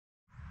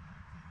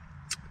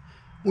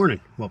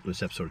Morning, welcome to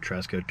this episode of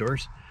Trask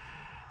Outdoors.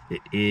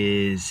 It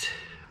is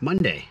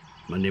Monday.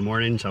 Monday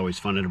morning, it's always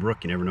fun at a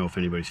brook. You never know if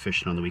anybody's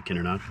fishing on the weekend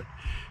or not, but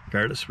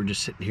regardless, we're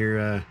just sitting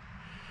here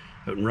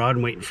out in Rod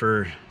and waiting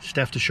for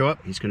Steph to show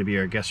up. He's going to be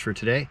our guest for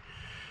today.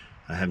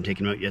 I haven't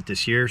taken him out yet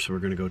this year, so we're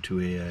going to go to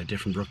a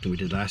different brook than we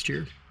did last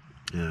year.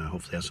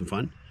 Hopefully have some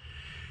fun.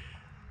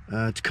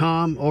 It's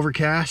calm,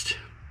 overcast,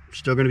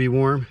 still going to be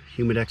warm.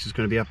 Humidex is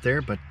going to be up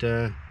there, but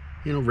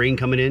rain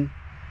coming in.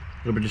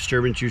 A little bit of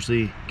disturbance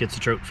usually gets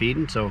the trout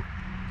feeding, so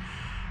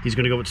he's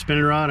going to go with the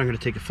spinning rod. I'm going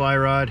to take a fly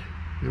rod,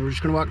 and we're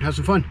just going to walk and have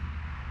some fun.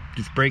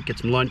 Do some break, get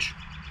some lunch.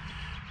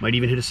 Might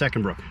even hit a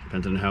second brook,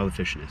 depends on how the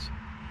fishing is.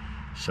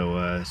 So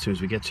as soon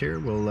as we get here,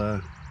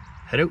 we'll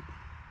head out.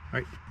 All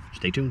right,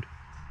 stay tuned.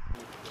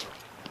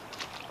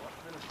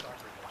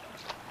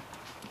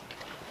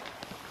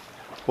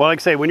 Well, like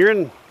I say, when you're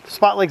in a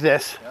spot like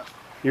this,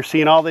 you're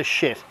seeing all this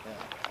shit,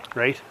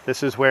 right?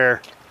 This is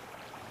where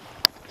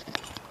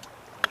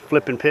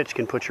flip and pitch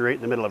can put you right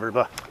in the middle of her.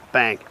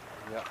 Bang.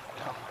 Yeah.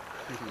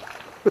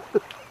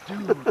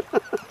 Dude.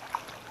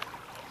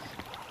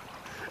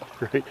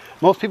 Right.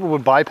 Most people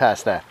would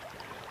bypass that.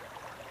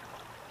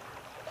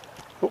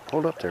 Oh,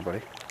 hold up there,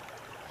 buddy.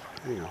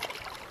 There you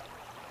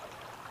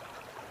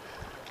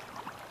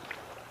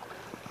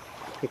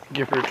go.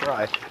 Give her a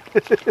try.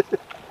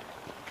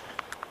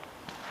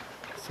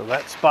 So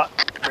that spot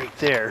right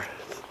there,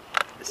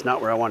 it's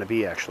not where I want to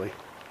be actually.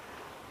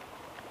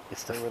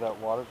 It's the where that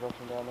water's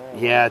rushing down there?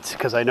 Yeah, it's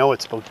because I know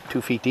it's about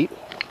 2 feet deep.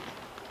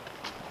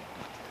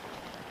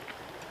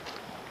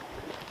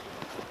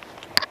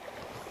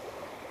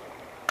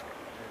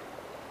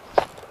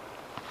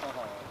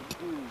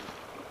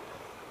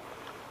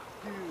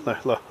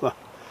 Look, look, look.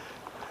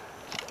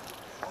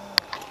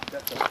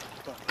 That's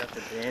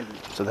a dandy.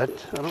 So that,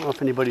 I don't know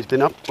if anybody's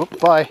been up. Whoop,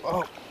 by.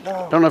 Oh,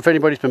 no. Don't know if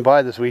anybody's been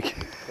by this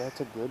week.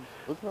 That's a good,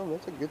 look, no,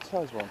 that's a good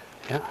size one.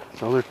 Yeah,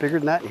 so there's bigger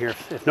than that in here.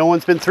 If no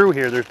one's been through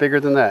here, there's bigger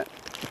than that.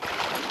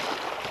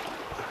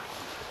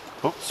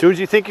 Oh, as soon as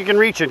you think you can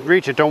reach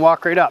it. Don't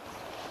walk right up.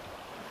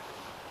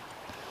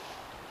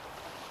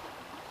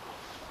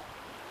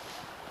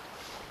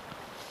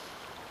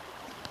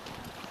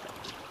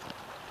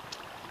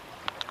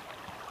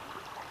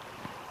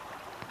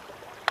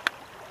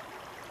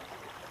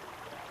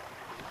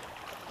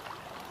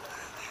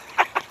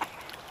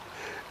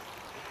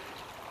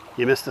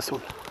 You missed this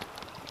one.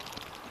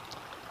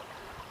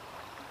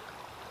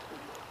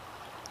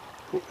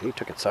 Oh, you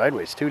took it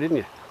sideways too, didn't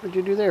you? What'd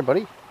you do there,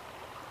 buddy?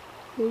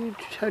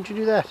 How'd you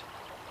do that?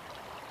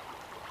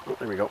 Oh,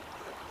 there we go.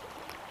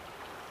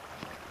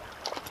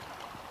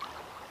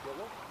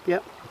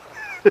 Yep.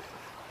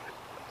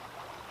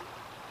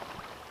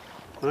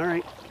 All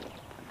right.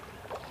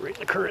 Right in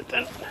the current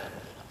then.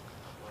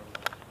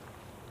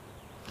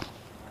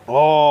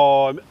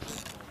 Oh,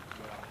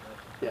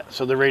 yeah,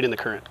 so they're right in the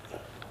current.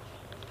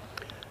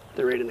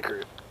 They're right in the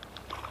current.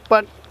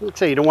 But let's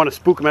say you don't want to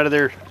spook them out of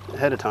there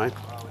ahead of time.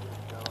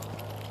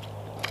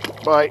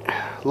 Bye.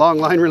 Long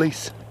line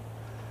release.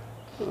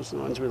 Those are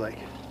the ones we like.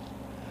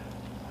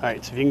 All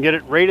right, so if you can get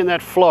it right in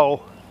that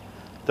flow,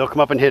 they'll come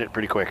up and hit it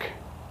pretty quick.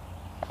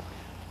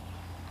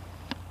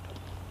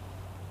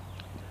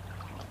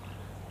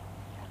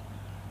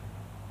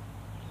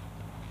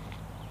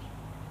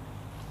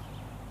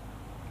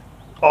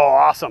 Oh,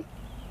 awesome.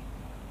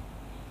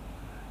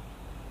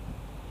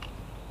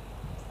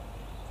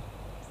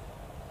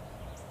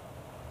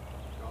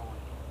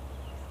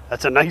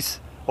 That's a nice,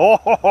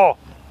 oh,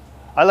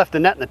 I left the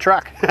net in the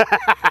truck.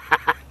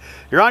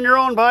 You're on your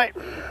own, bite.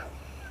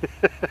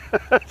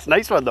 It's a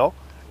nice one though.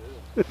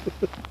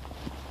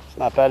 It's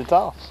not bad at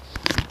all.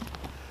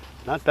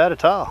 Not bad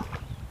at all.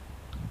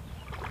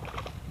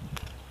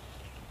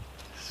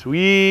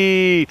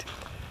 Sweet.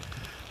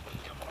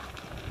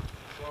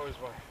 Always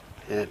my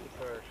Yeah.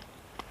 third.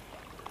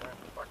 Trying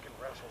to fucking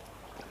wrestle.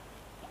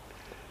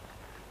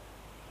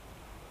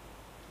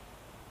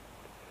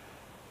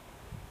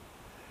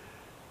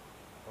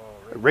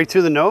 Oh, Right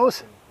through the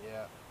nose?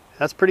 Yeah.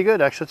 That's pretty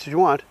good, actually. That's what you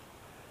want.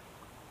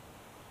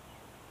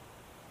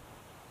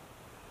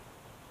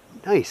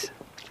 Nice.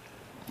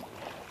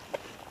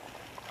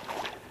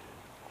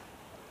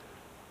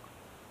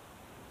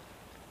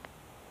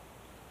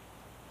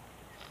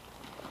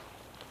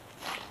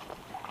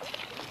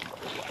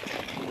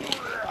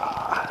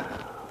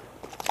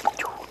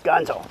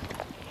 Gonzo.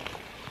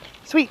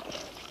 Sweet.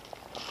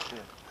 Yeah.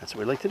 That's what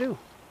we like to do.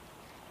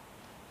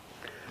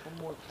 One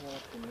more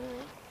cast in there.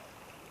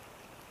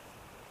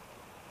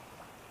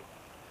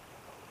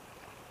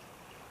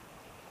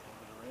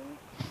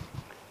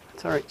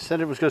 It's all right. Said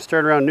it was going to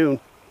start around noon.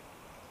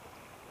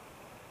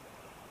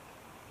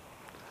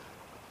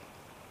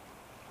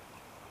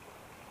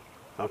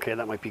 Okay,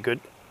 that might be good.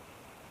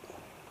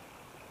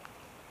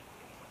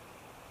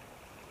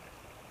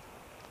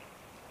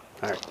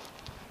 All right.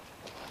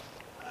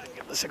 I'll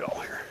give this a go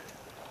here.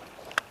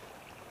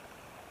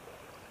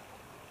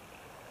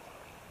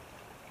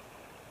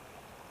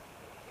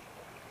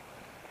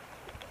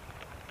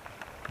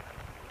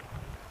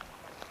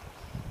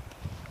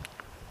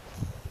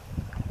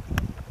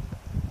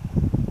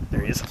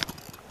 There he is.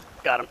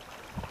 Got him.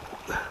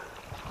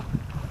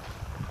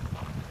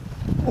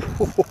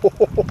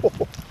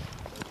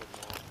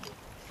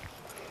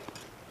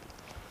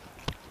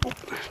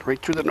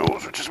 Right through the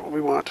nose, which is what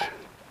we want.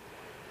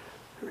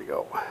 There we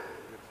go.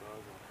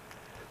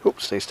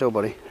 Oops, stay still,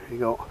 buddy. There you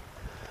go.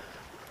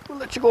 We'll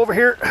let you go over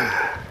here.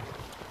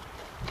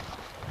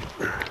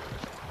 There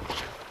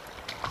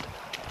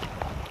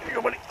you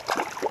go, buddy.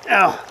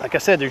 Now, like I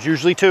said, there's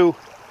usually two.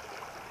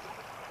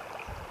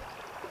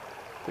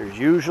 There's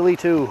usually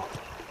two.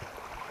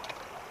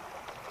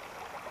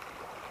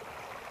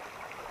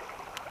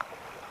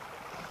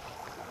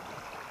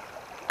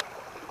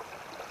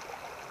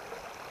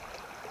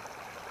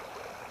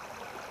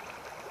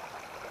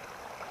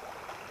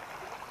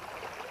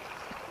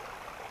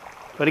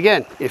 But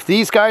again, if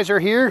these guys are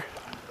here,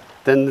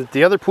 then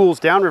the other pools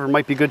downriver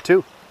might be good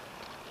too.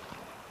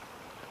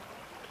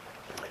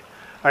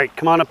 All right,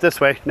 come on up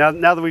this way. Now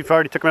that we've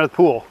already took them out of the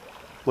pool,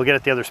 we'll get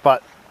at the other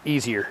spot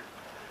easier.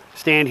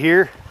 Stand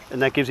here,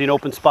 and that gives you an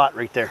open spot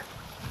right there.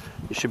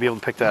 You should be able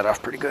to pick that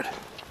off pretty good.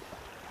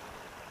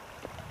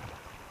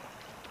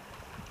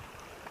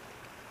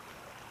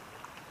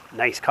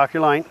 Nice, cock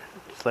your line.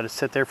 Just let it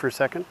sit there for a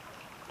second.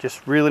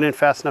 Just reel it in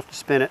fast enough to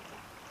spin it.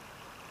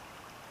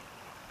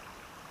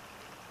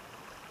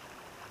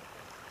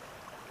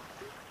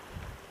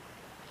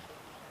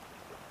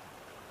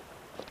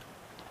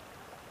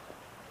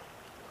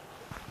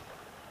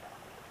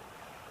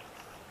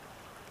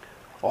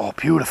 Oh,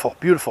 beautiful,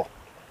 beautiful.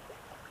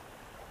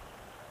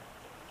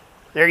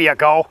 There you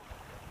go.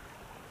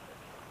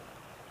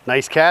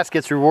 Nice cast,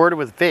 gets rewarded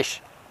with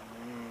fish.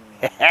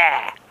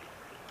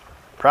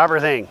 Proper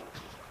thing.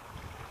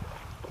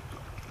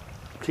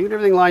 See, when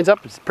everything lines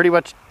up, it's pretty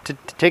much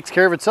takes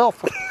care of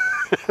itself.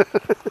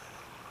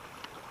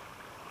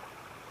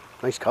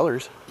 Nice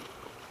colors.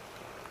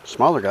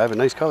 Smaller guy, but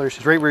nice colors.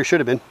 He's right where he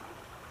should have been.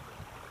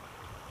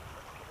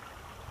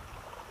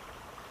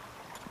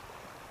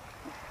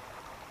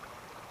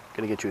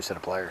 Gonna get you a set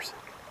of pliers.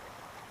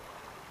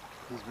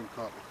 He's been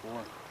caught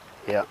before.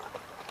 Yeah.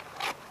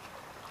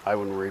 I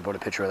wouldn't worry about a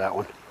picture of that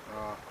one.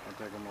 I'll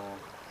take them all.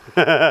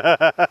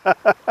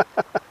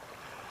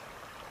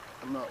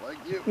 I'm not like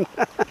you.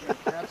 I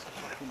can't catch the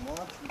fucking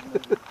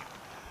monsters,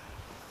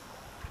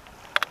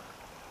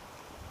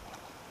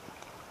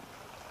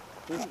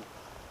 man.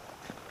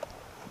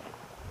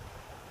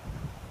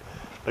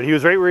 But he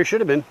was right where he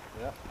should have been.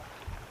 Yeah.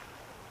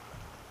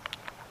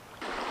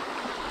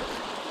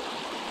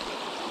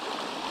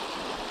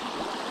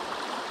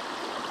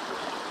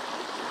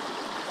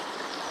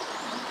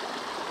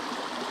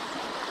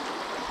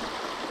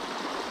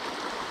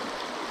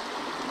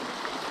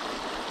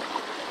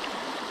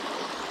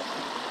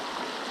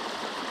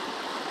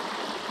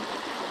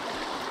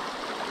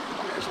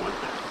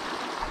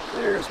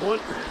 There's one.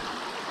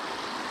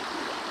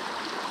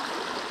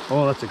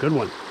 Oh, that's a good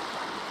one.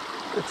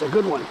 That's a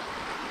good one.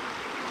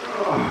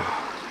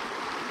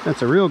 Oh,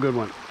 that's a real good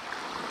one.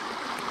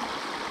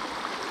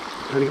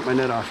 Trying to get my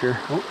net off here.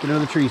 Oh, get out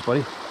of the trees,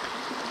 buddy. Get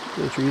out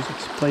of the trees.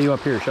 Let's play you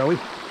up here, shall we?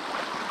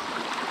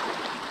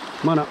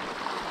 Come on up.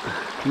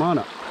 Come on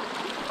up.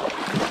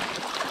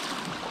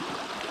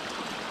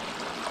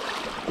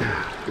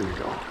 Here we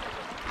go.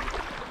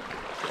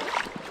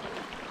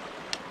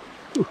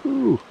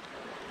 Woohoo!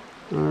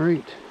 All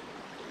right.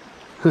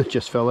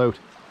 Just fell out.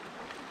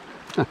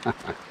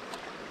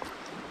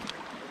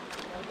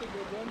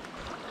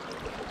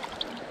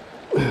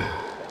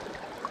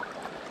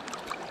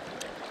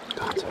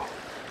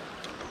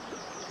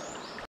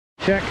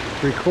 Check,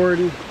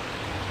 recording.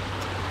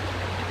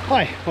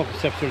 Hi, welcome to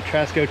this episode of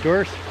Trask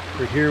Outdoors.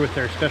 We're here with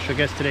our special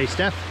guest today,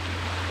 Steph.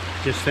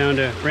 Just found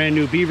a brand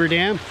new beaver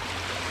dam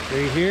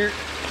right here.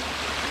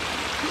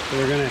 So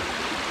we're gonna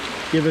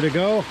give it a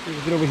go.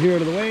 We'll get over here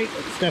out of the way.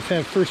 Let Steph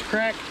have first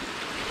crack.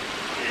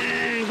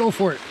 And go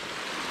for it.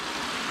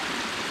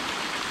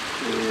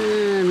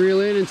 And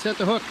reel in and set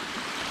the hook.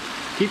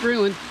 Keep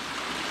reeling.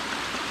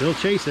 He'll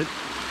chase it.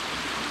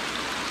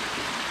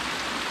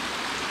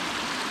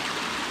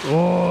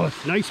 Oh,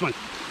 it's a nice one.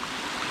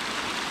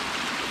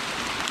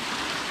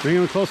 Bring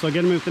him close, I'll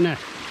get him with the net.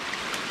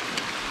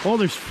 Oh,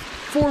 there's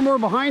 4 more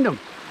behind him.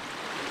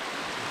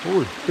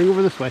 Oh, bring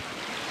over this way.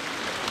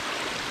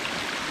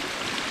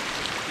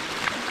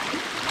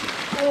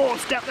 Oh,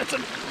 Steph, that's a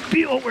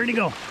beautiful. Where'd he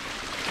go?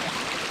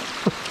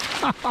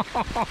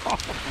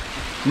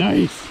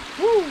 Nice.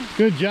 Woo.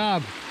 Good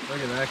job.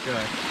 Look at that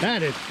guy.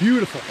 That is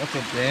beautiful. That's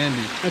a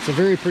dandy. That's a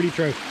very pretty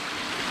trout.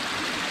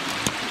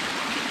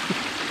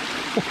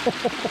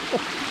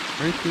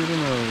 Right through the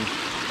nose.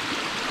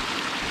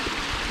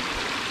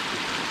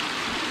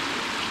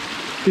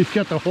 He's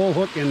got the whole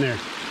hook in there.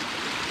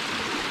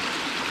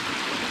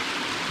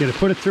 You gotta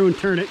put it through and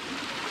turn it.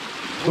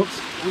 Whoops.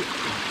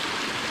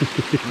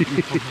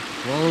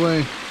 All the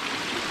way.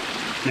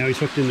 Now he's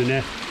hooked in the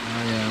net.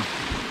 Oh yeah.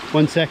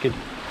 1 second.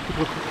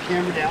 We'll put the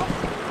camera down.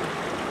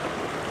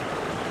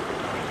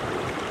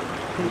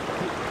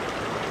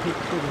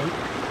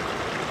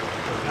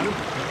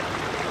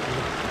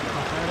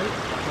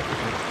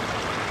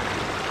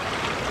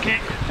 Okay,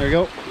 there we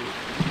go.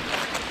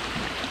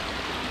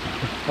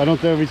 I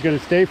don't know if he's going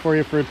to stay for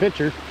you for a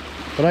picture,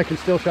 but I can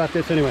still shot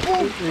this anyway.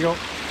 Oh, there you go.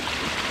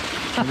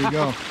 There you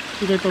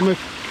go.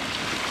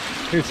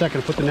 Here a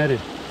second, put the net in.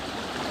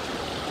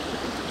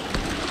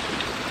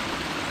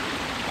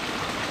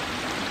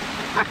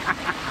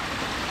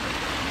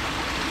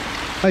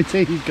 I'd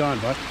say he's gone,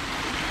 bud.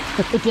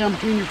 Put down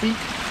between your feet,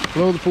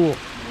 below the pool.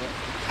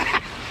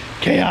 Yeah.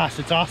 Chaos,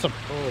 it's awesome.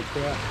 Holy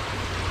crap.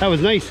 That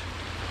was nice.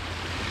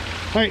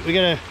 All right, we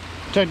gotta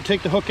try to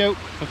take the hook out.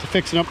 Have to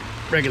fix it up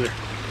regular.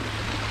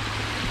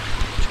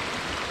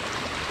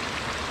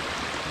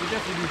 We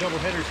definitely do double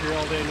headers here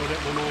all day, no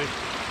doubt in my mind.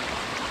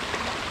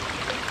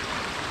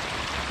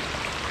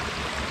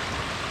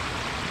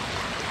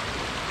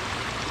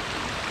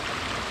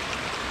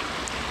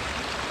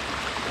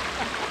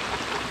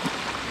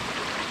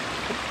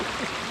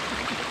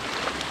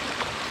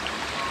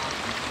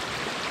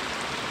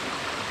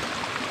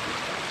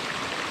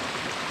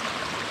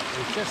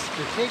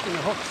 They're taking the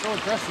hook so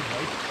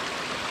aggressively.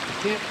 You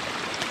can't.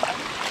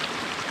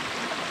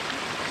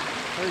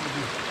 Hard to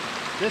do.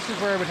 This is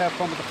where I would have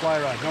fun with the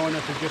fly rod, knowing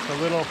that they're just a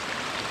little,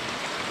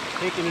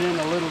 taking it in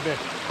a little bit,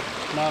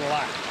 not a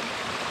lot.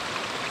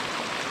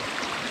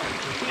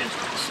 Your hands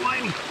are all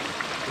slimy.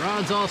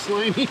 Rod's all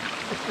slimy.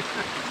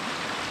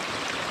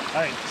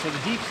 All right, so the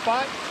deep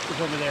spot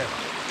is over there, in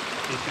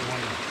case you're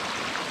wondering.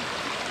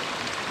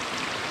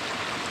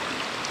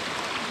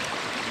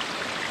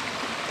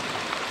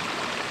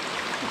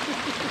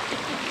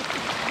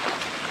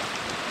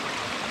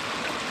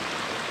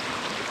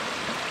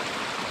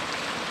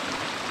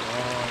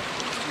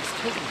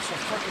 Taking it so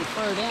fucking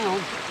far down. I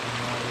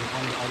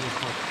just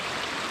hook.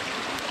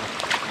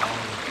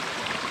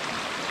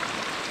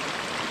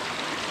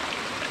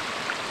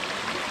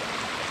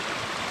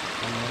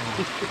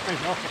 I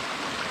know.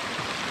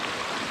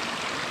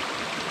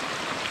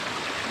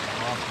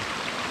 Awesome.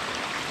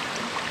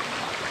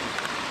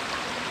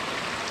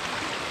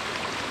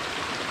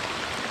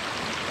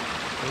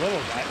 A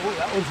little guy. Oh,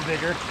 that one's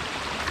bigger.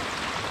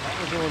 That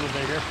was a little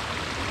bigger.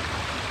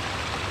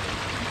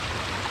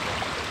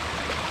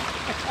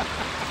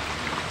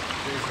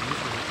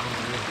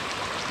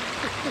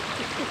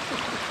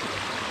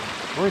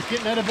 Worth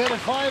getting out of bed at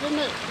 5, isn't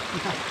it?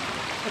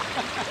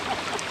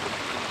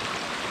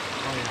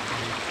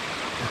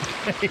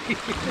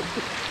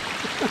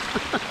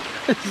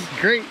 This is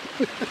great.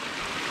 It's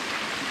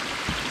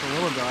a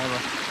little guy,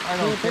 but I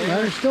don't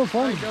care. It's still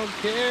fun. I don't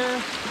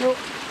care. Well,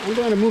 I'm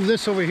going to move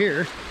this over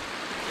here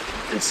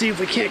and see if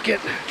we can't get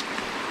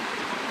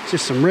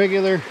just some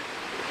regular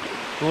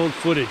old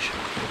footage.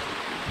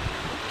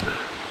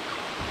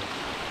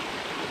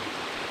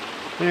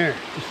 There,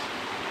 just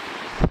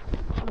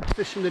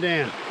fishing the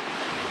dam.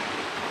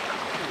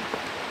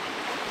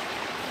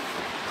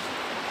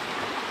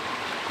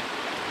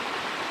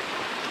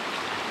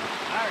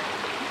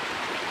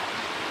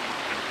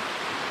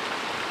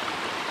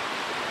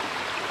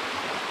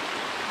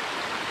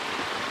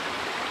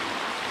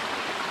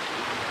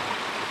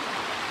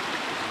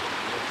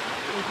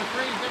 It's a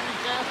phrase every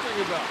casting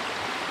about.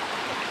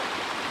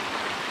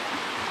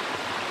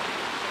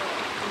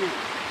 Come here.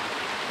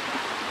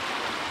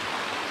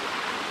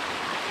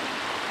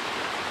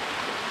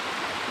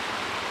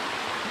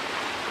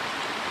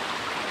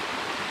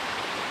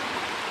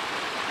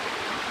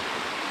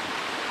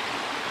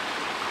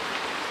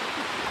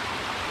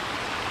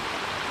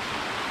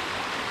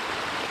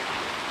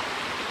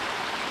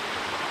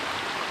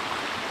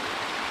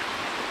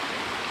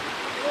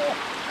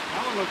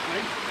 That one looks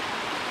nice.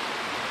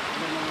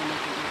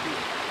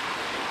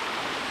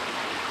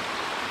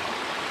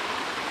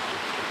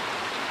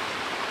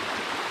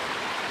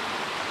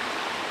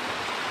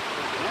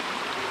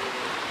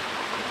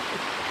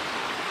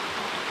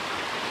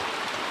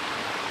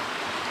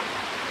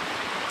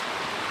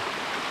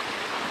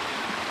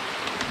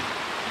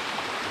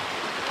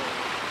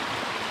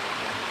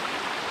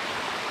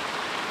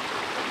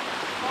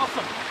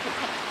 Awesome.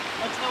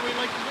 That's how we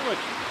like to do it.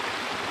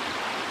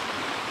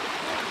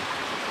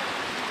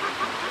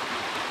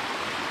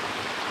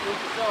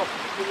 Yourself,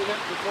 give me that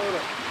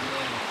photo.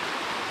 Yeah.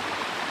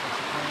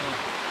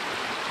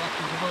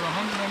 There's about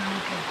 100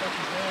 underneath my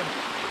fucking head.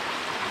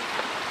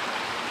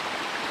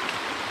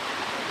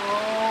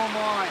 Oh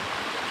my.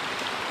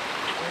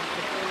 That's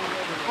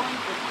the fun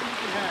you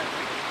can have.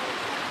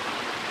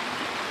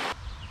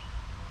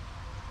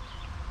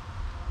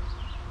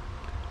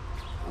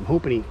 I'm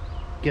hoping he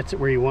gets it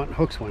where you want and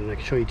hooks one, and I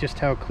can show you just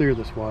how clear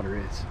this water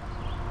is.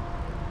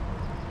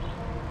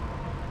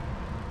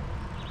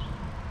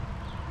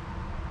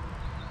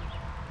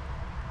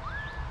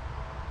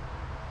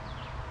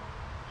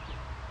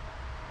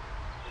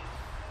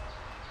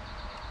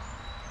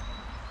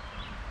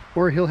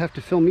 Or he'll have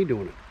to film me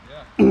doing it.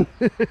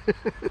 Yeah.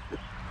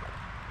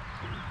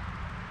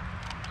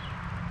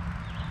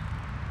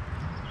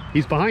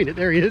 He's behind it.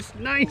 There he is.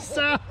 Nice.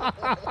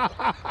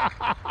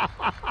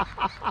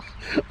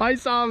 I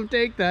saw him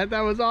take that.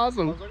 That was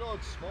awesome. I was like, oh,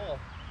 it's small.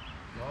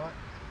 Not.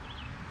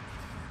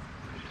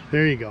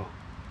 There you go.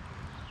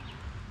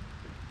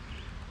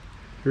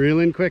 Reel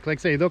in quick. Like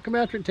I say, they'll come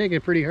after it and take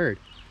it pretty hard.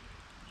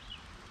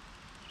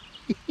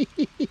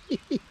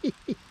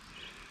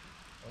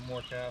 One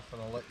more cast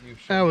and I'll let you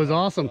show. That was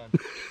awesome.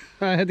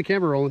 I had the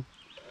camera rolling.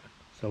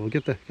 So we'll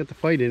get the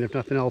fight in if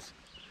nothing else.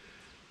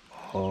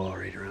 Oh,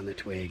 right around the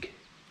twig.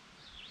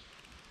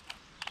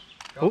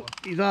 Got Oh, one.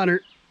 he's on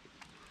her.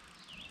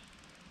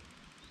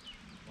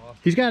 Lost.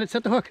 He's got it.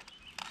 Set the hook.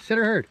 Set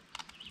her hard.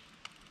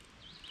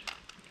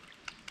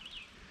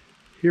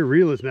 Your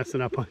reel is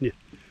messing up on you.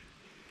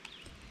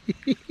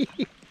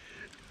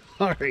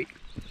 All right.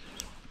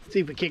 Let's see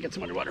if we can't get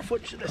some underwater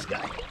footage of this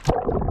guy.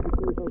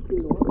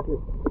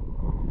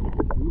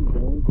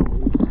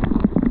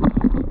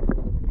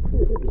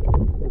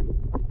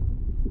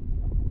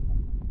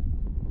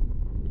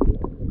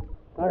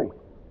 All right.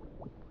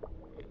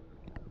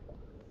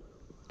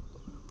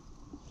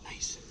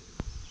 Nice.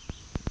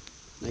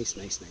 Nice,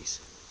 nice, nice.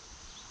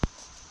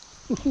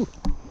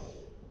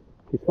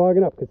 He's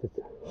fogging up because it's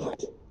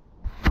hot.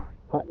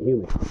 Hot and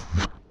humid.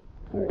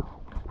 All right.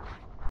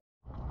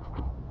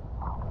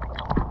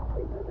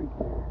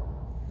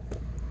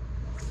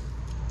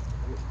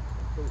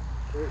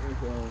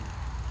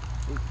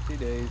 Oopsie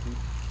daisy.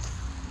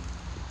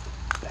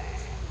 Bang.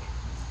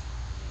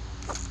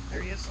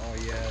 There he is. Oh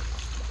yes.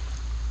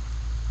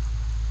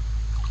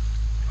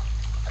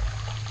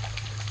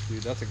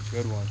 Dude, that's a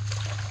good one.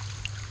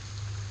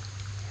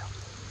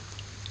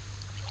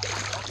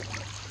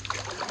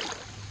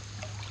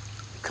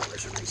 The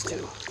colors are nice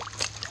too.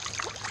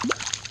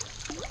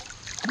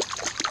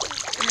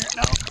 Come here.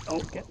 No,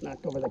 don't get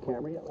knocked over the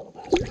camera, you little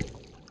bastard.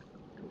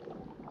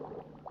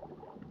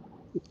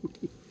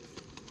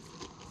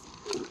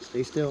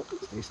 Stay still.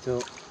 Stay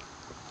still.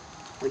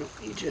 I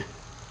don't need you.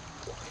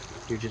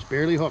 You're just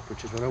barely hooked,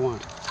 which is what I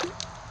want.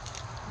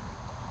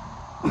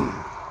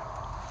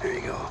 There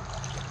you go.